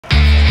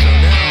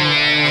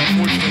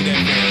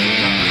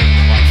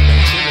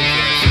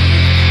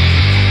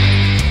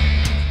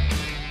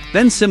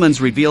Ben Simmons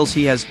reveals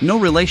he has no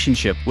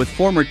relationship with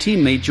former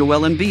teammate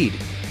Joel Embiid.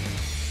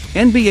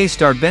 NBA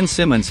star Ben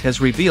Simmons has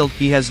revealed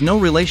he has no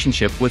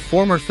relationship with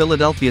former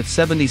Philadelphia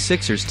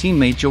 76ers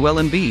teammate Joel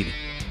Embiid.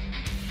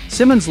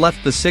 Simmons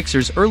left the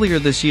Sixers earlier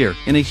this year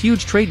in a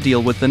huge trade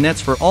deal with the Nets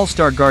for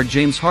All-Star guard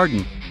James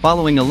Harden,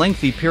 following a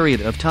lengthy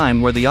period of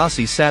time where the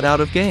Aussie sat out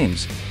of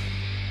games.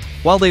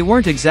 While they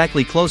weren't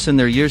exactly close in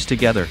their years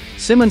together,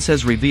 Simmons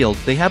has revealed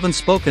they haven't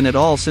spoken at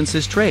all since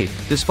his trade,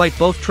 despite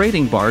both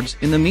trading barbs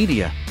in the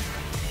media.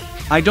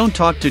 "I don't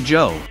talk to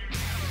Joe.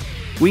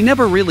 We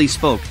never really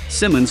spoke,"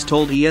 Simmons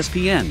told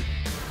ESPN.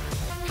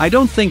 "I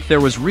don't think there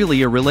was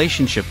really a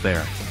relationship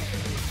there.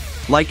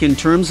 Like in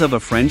terms of a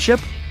friendship?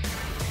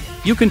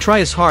 You can try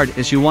as hard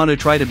as you want to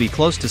try to be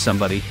close to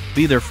somebody,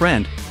 be their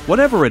friend,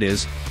 whatever it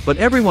is, but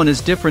everyone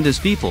is different as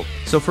people,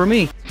 so for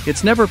me,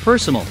 it's never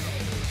personal.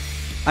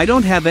 I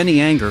don't have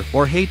any anger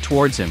or hate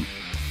towards him.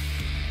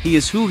 He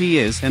is who he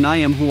is and I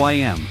am who I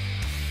am.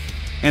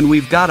 And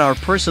we've got our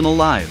personal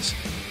lives.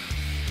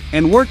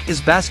 And work is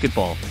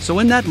basketball, so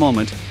in that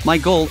moment, my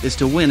goal is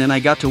to win and I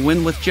got to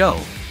win with Joe.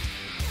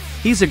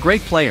 He's a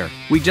great player,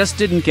 we just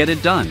didn't get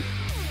it done."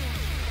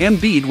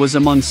 Embiid was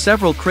among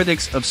several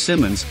critics of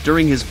Simmons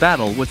during his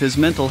battle with his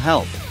mental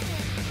health.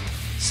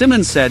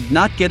 Simmons said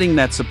not getting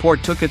that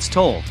support took its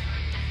toll.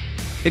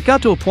 "It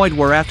got to a point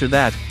where after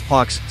that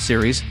Hawks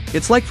series,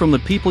 it's like from the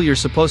people you're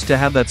supposed to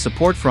have that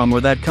support from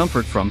or that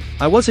comfort from,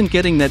 I wasn't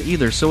getting that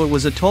either, so it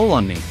was a toll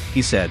on me,"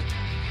 he said.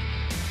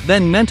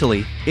 "Then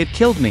mentally, it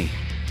killed me.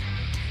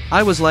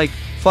 I was like,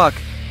 fuck,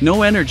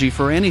 no energy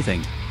for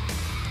anything.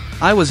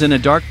 I was in a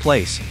dark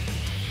place."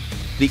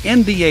 The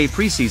NBA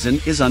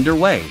preseason is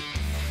underway.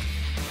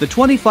 The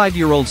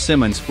 25-year-old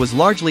Simmons was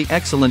largely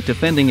excellent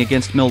defending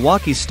against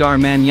Milwaukee's star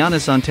man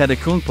Giannis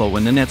Antetokounmpo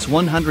in the Nets'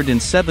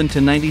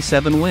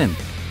 107-97 win.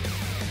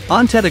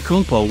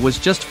 Antetokounmpo was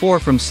just 4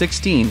 from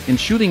 16 in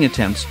shooting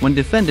attempts when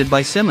defended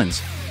by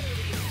Simmons.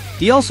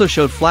 He also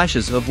showed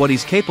flashes of what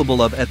he's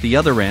capable of at the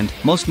other end,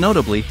 most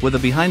notably with a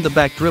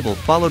behind-the-back dribble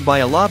followed by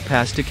a lob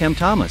pass to Cam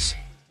Thomas.